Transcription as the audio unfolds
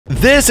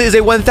This is a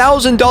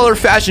 $1,000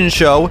 fashion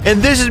show, and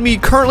this is me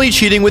currently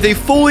cheating with a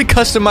fully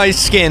customized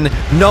skin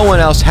no one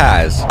else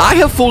has. I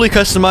have fully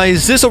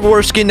customized this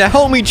Aurora skin to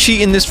help me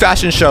cheat in this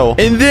fashion show,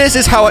 and this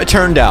is how it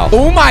turned out.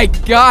 Oh my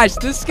gosh,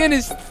 this skin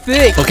is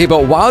thick. Okay,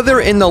 but while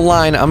they're in the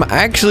line, I'm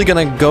actually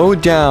gonna go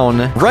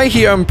down right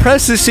here and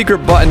press the secret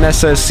button that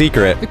says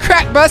secret. The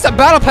crack, bro, that's a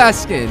battle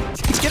pass skin.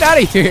 Get out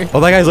of here.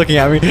 Oh, that guy's looking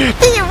at me.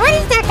 Hey, what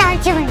is that guy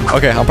doing?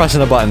 Okay, I'm pressing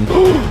the button.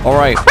 All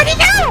right. Where'd he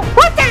go?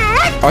 What the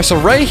heck? All right, so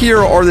right here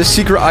are the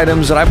secret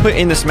items that I put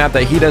in this map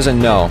that he doesn't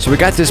know. So we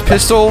got this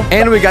pistol,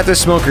 and we got this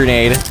smoke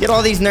grenade. Get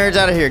all these nerds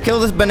out of here. Kill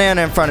this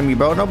banana in front of me,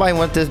 bro. Nobody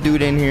wants this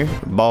dude in here.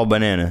 Ball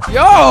banana.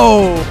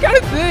 Yo, got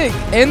it thick.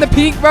 And the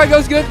pink, bro,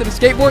 goes good to the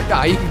skateboard.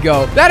 Nah, you can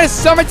go. That is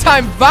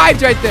summertime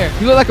vibes right there.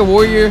 You look like a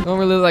warrior. Don't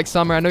really look like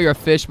summer. I know you're a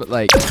fish, but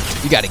like,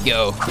 you gotta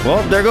go.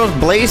 Well, there goes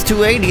Blaze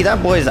 280.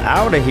 That boy's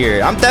out of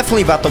here. I'm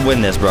definitely about to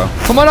win this, bro.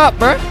 Come on up,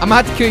 bro. I'm gonna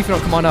have to kill you if you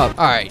don't come on up.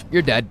 All right,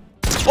 you're dead.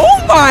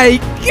 Oh my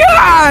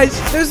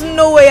gosh! There's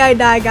no way I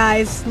die,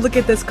 guys. Look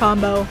at this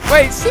combo.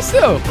 Wait, sit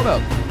still. Hold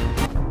up.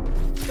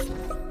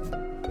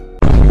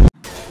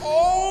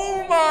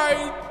 Oh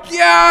my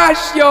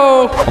gosh,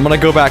 yo! I'm gonna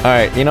go back. All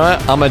right, you know what?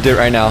 I'm gonna do it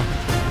right now.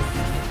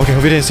 Okay,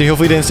 hopefully he didn't see me.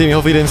 Hopefully he didn't see me.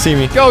 Hopefully he didn't see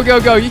me. Go, go,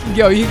 go. You can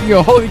go. You can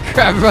go. Holy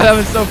crap, bro. That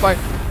was so fun.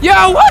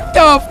 Yo, what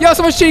the? Yo,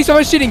 someone's cheating.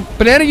 Someone's cheating.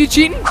 Banana, you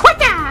cheating? What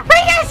the?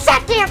 Wait a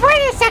second.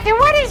 Wait a second.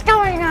 What is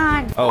going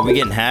on? Oh, we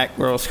getting hacked?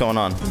 What's going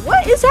on?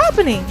 What is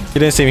happening? He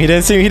didn't see me. He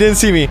didn't see me. He didn't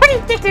see me. What do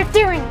you think they're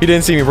doing? He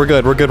didn't see me. We're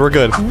good. We're good. We're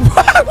good.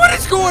 What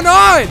is going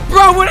on?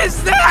 Bro, what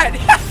is that?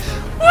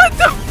 What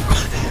the?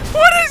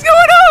 What is going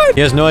on?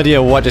 He has no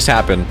idea what just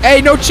happened.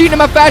 Hey, no cheating in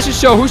my fashion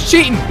show. Who's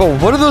cheating? But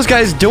what are those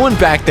guys doing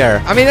back there?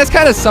 I mean, that's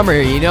kind of summer,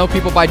 you know?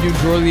 People buy new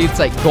jewelry. It's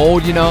like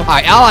gold, you know? All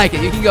right, I like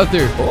it. You can go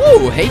through.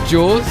 Oh, hey,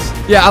 Jules.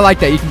 Yeah, I like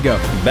that. You can go.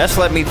 Best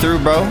let me through,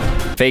 bro.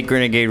 Fake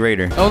Renegade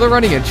Raider. Oh, they're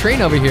running a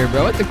train over here,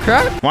 bro. What the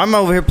crap? Why am I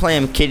over here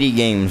playing kiddie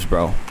games,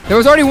 bro? There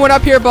was already one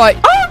up here, but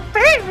Oh,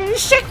 baby,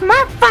 shake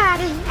my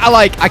body.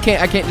 I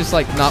can't just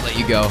like not let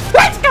you go.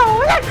 Let's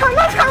go. Let's go.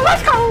 Let's go.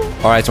 Let's go.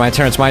 All right, it's my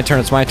turn. It's my turn.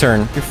 It's my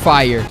turn. You're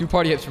fire. Do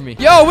party hips for me.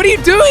 Yo, what are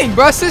you doing,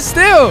 bro? Sit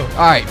still. All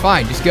right,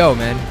 fine. Just go,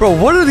 man.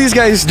 Bro, what are these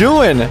guys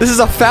doing? This is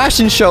a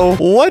fashion show.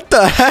 What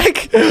the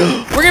heck?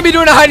 We're gonna be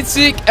doing a hide and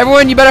seek.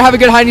 Everyone, you better have a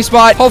good hiding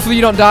spot. Hopefully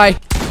you don't die.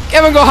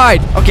 Everyone go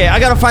hide. Okay,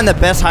 I gotta find the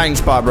best hiding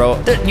spot, bro.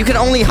 You can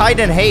only hide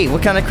in hay.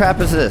 What kind of crap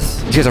is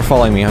this? These guys are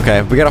following me.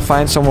 Okay, we gotta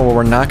find somewhere where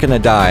we're not gonna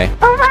die.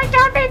 Oh my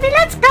God, baby.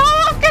 Let's go.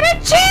 I'm gonna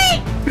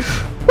cheat.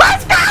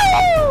 Let's go.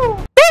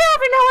 They don't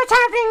even know what's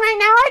happening right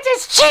now. I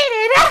just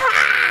cheated.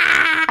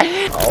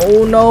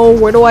 Oh no,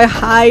 where do I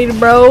hide,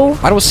 bro?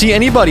 I don't see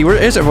anybody.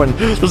 Where is everyone?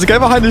 There's a guy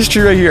behind this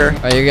tree right here.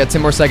 All right, you got 10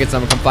 more seconds.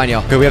 I'm gonna come find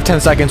y'all. Okay, we have 10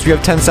 seconds. We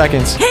have 10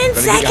 seconds. 10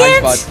 Better get your hiding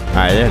seconds? spots. All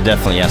right, there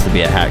definitely has to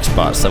be a hack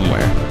spot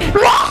somewhere.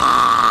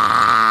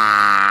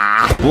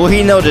 Will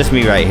he notice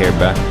me right here,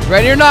 bro?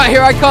 Ready or not,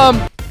 here I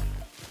come.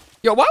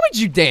 Yo, why would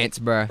you dance,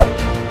 bruh?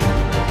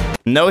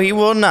 No, he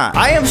will not.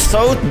 I'm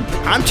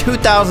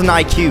 2,000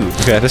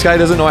 IQ. Okay, this guy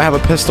doesn't know I have a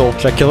pistol.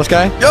 Should I kill this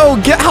guy? Yo,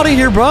 get out of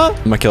here, bro.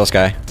 I'm gonna kill this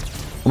guy.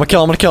 I'm gonna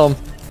kill him. I'm gonna kill him.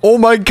 Oh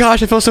my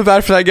gosh, I feel so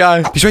bad for that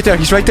guy. He's right there.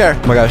 He's right there.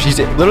 Oh my gosh, he's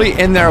literally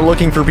in there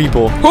looking for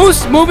people.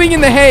 Who's moving in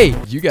the hay?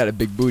 You got a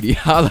big booty.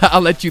 I'll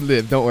let you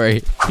live. Don't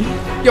worry.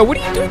 Yo, what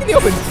are you doing in the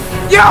open?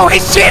 Yo,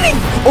 he's cheating!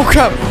 Oh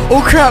crap!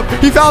 Oh crap!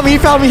 He found me! He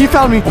found me! He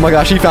found me! Oh my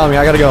gosh, he found me!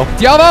 I gotta go.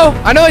 Diablo,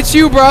 I know it's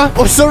you, bro.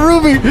 Oh, it's the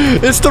Ruby!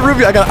 It's the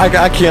Ruby! I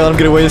can't let him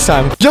get away this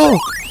time. Yo!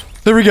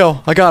 There we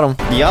go. I got him.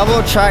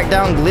 Diablo tracked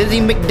down Glizzy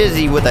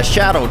McDizzy with a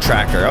shadow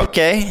tracker.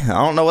 Okay, I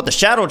don't know what the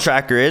shadow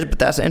tracker is, but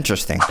that's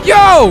interesting.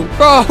 Yo,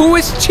 bro, who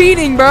is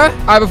cheating, bro? All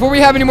right, before we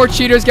have any more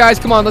cheaters, guys,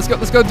 come on, let's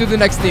go do the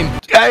next team.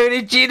 I'm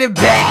gonna cheat a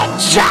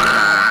bitch.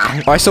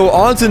 All right, so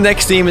on to the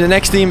next team, and the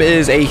next team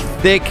is a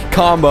thick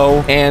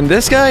combo, and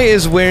this guy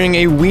is wearing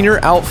a wiener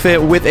outfit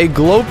with a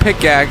glow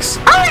pickaxe.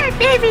 All right,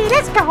 baby,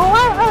 let's go.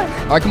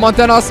 All right, come on,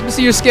 Thanos, let me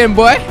see your skin,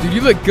 boy. Dude, you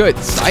look good.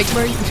 Psych,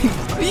 bro.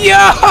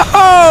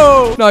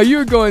 Yo! No, you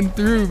were going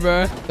through,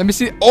 bro. Let me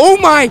see. Oh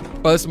my!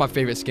 Bro, this is my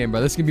favorite skin, bro.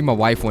 This is gonna be my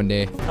wife one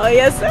day. Oh,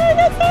 yes, sir.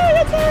 Yes, sir.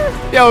 Yes,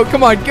 sir. Yo,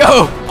 come on,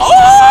 go.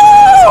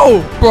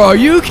 Oh! Bro,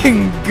 you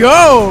can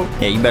go.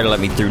 Yeah, you better let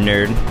me through,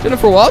 nerd.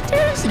 Jennifer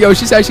Walters? Yo,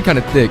 she's actually kind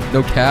of thick.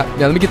 No cap.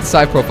 Yeah, let me get the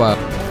side profile.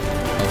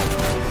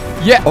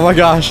 Oh. Yeah. Oh my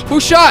gosh.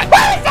 Who shot?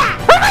 What is that?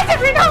 Who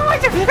was it? No, who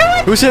was it? Who was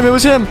it? It was him. It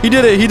was him. He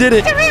did it. He did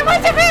it. What's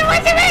it?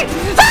 What's it?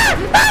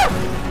 Ah!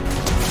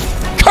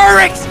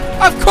 Courage!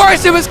 Of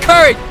course it was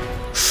courage!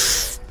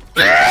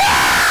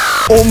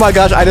 Oh my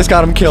gosh, I just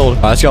got him killed.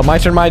 All right, let's go. My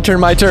turn, my turn,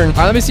 my turn. All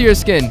right, let me see your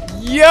skin.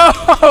 Yo!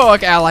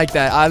 Okay, I like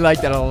that. I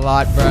like that a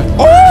lot, bro.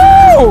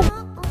 Oh!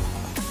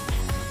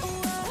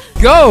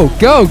 Go,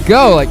 go,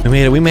 go. Like, We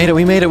made it. We made it.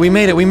 We made it. We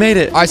made it. We made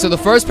it. all right, so the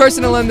first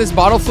person to land this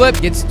bottle flip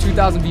gets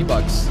 2,000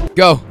 V-Bucks.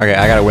 Go. Okay,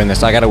 I gotta win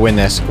this. I gotta win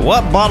this.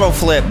 What bottle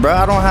flip, bro?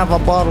 I don't have a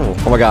bottle.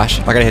 Oh my gosh,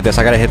 I gotta hit this.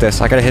 I gotta hit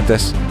this. I gotta hit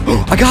this.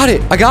 I got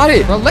it. I got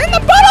it. Bro, land the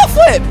bottle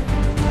flip!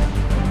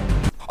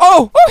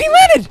 Oh, he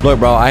landed. Look,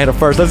 bro, I hit it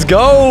first. Let's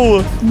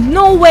go.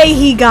 No way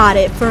he got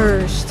it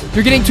first.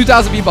 You're getting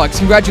 2,000 V-Bucks.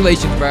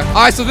 Congratulations, bro. All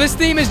right, so this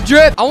theme is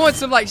drip. I want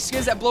some like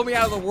skins that blow me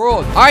out of the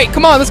world. All right,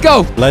 come on, let's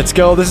go. Let's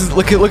go. This is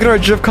look at our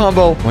drip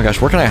combo. Oh my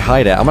gosh, where can I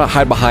hide at? I'm gonna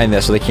hide behind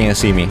this so they can't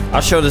see me.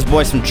 I'll show this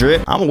boy some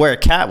drip. I'm gonna wear a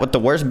cat with the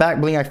worst back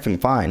bling I can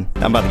find.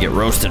 I'm about to get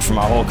roasted for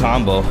my whole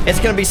combo. It's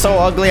gonna be so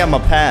ugly, I'm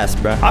gonna pass,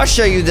 bro. I'll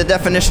show you the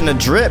definition of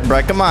drip,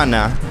 bro. Come on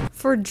now.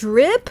 For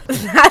drip?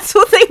 That's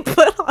what they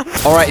put on.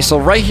 All right, so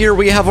right here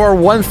we have our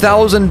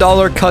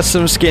 $1,000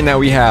 custom skin that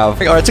we have.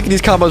 All right, look at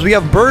these combos. We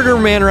have Burger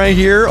Man right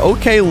here.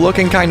 Okay,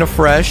 looking kind of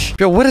fresh.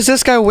 Yo, what is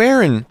this guy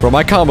wearing? Bro,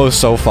 my combo's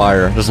so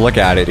fire. Just look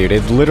at it, dude.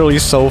 It's literally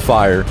so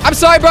fire. I'm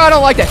sorry, bro. I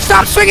don't like that.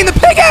 Stop swinging the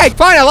pickaxe.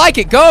 Fine, I like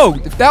it. Go.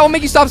 If that will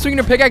make you stop swinging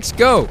your pickaxe,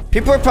 go.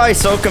 People are probably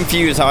so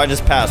confused how I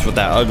just passed with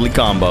that ugly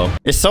combo.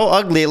 It's so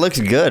ugly, it looks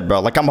good, bro.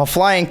 Like I'm a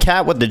flying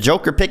cat with the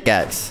Joker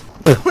pickaxe.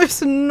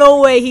 There's no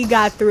way he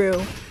got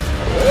through.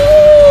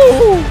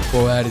 Ooh.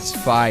 Boy, that is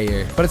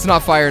fire. But it's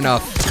not fire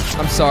enough.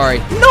 I'm sorry.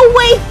 No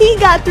way he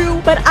got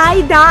through, but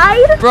I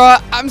died? Bro,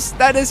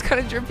 that is kind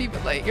of drippy,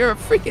 but like, you're a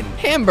freaking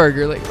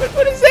hamburger. Like,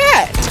 what is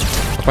that?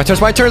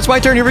 It's my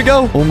turn. Here we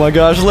go. Oh my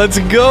gosh, let's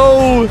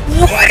go.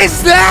 What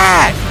is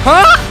that?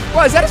 Huh?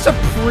 What, is that a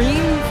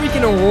Supreme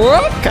freaking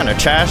Aurora? What kind of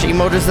trash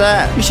emote is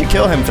that? You should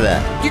kill him for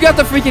that. You got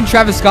the freaking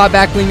Travis Scott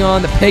backbling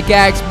on, the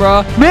pickaxe,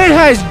 bro. Man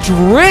has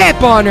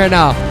drip on right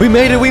now. We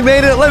made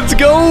it. Let's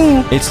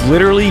go. It's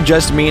literally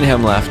just me and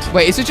him left.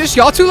 Wait, is it just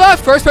y'all two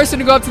left? First person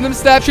to go up to them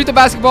steps, shoot the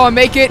basketball, and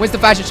make it wins the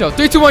fashion show.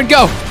 3, 2, 1,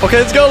 go. Okay,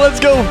 let's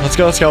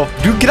go.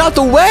 Dude, get out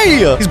the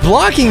way. He's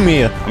blocking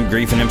me. I'm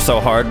griefing him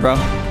so hard, bro.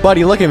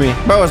 Buddy, look at me.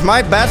 Bro, is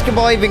my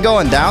basketball even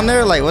going down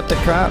there? Like, what the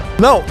crap?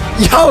 No.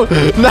 Yo,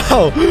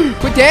 no.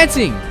 Quit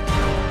dancing.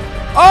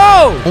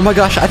 Oh my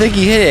gosh, I think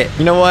he hit it.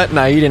 You know what?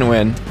 Nah, you didn't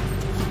win.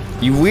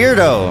 You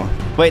weirdo.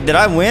 Wait, did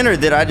I win or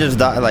did I just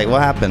die? Like,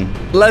 what happened?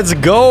 Let's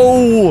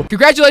go.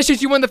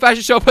 Congratulations, you won the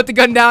fashion show. Put the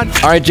gun down.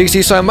 All right,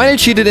 Jixie, so I might have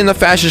cheated in the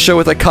fashion show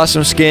with a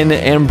custom skin,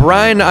 and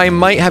Brian, I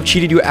might have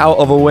cheated you out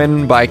of a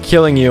win by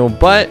killing you,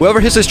 but whoever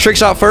hits this trick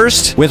shot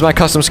first wins my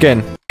custom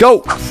skin.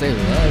 Go. Say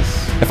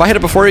less. If I hit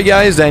it before you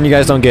guys, then you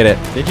guys don't get it.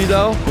 Did you,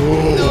 though?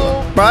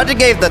 No. Bro, I just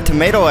gave the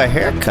tomato a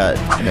haircut.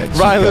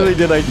 Brian literally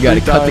did like You gotta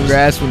cut the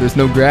grass when there's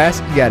no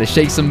grass. You gotta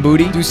shake some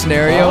booty. Do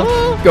scenario.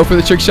 Go for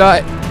the trick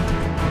shot.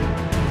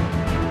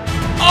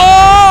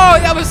 Oh,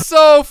 that was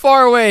so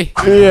far away.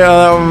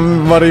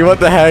 Yeah, buddy, what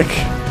the heck?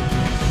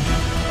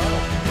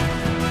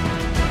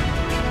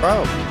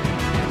 Bro.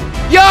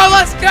 Yo,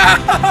 let's go.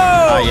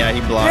 Oh, yeah,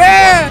 he blocked.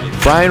 Yeah.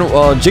 Brian,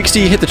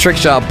 Jixie hit the trick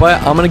shot,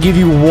 but I'm gonna give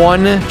you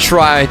one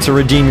try to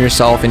redeem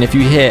yourself, and if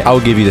you hit, I'll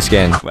give you the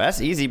skin. Well,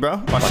 that's easy,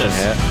 bro. Watch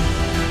this.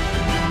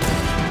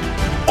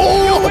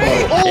 Oh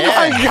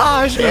Yeah. my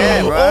gosh!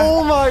 Yeah, bro.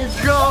 Oh my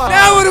god!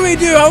 Now what do we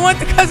do? I want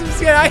the custom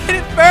skin. I hit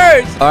it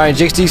first. All right,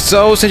 Jixie.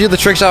 So since you did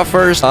the trick shot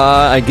first,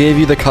 I gave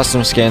you the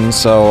custom skin.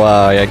 So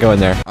yeah, go in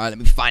there. All right, let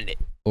me find it.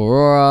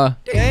 Aurora.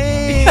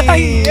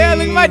 Dang. Yeah,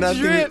 look at my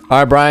drip. All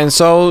right, Brian.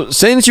 So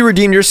since you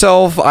redeemed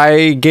yourself,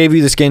 I gave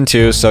you the skin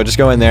too. So just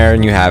go in there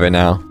and you have it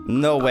now.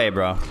 No way,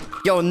 bro.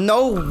 Yo,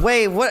 no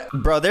way. What?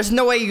 Bro, there's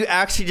no way you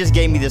actually just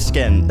gave me the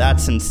skin.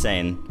 That's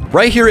insane.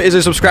 Right here is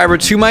a subscriber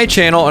to my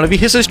channel, and if he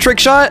hits this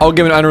trick shot, I'll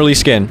give him an unreleased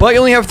skin. But you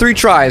only have 3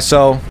 tries,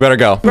 so better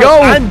go. Bro,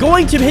 Go! I'm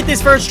going to hit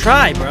this first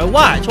try, bro.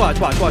 Watch.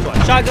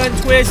 Shotgun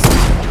twist.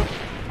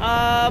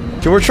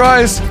 2 more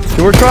tries.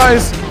 2 more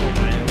tries.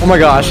 Oh my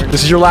gosh,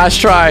 this is your last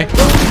try.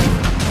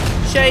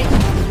 Shake.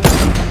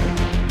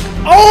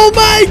 Oh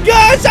my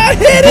gosh, I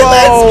hit it. Bro.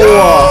 Let's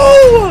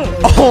go.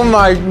 Oh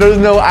my, there's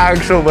no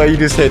actual way you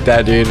just hit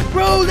that, dude.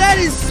 Bro, that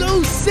is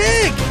so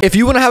sick. If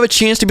you want to have a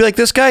chance to be like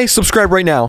this guy, subscribe right now.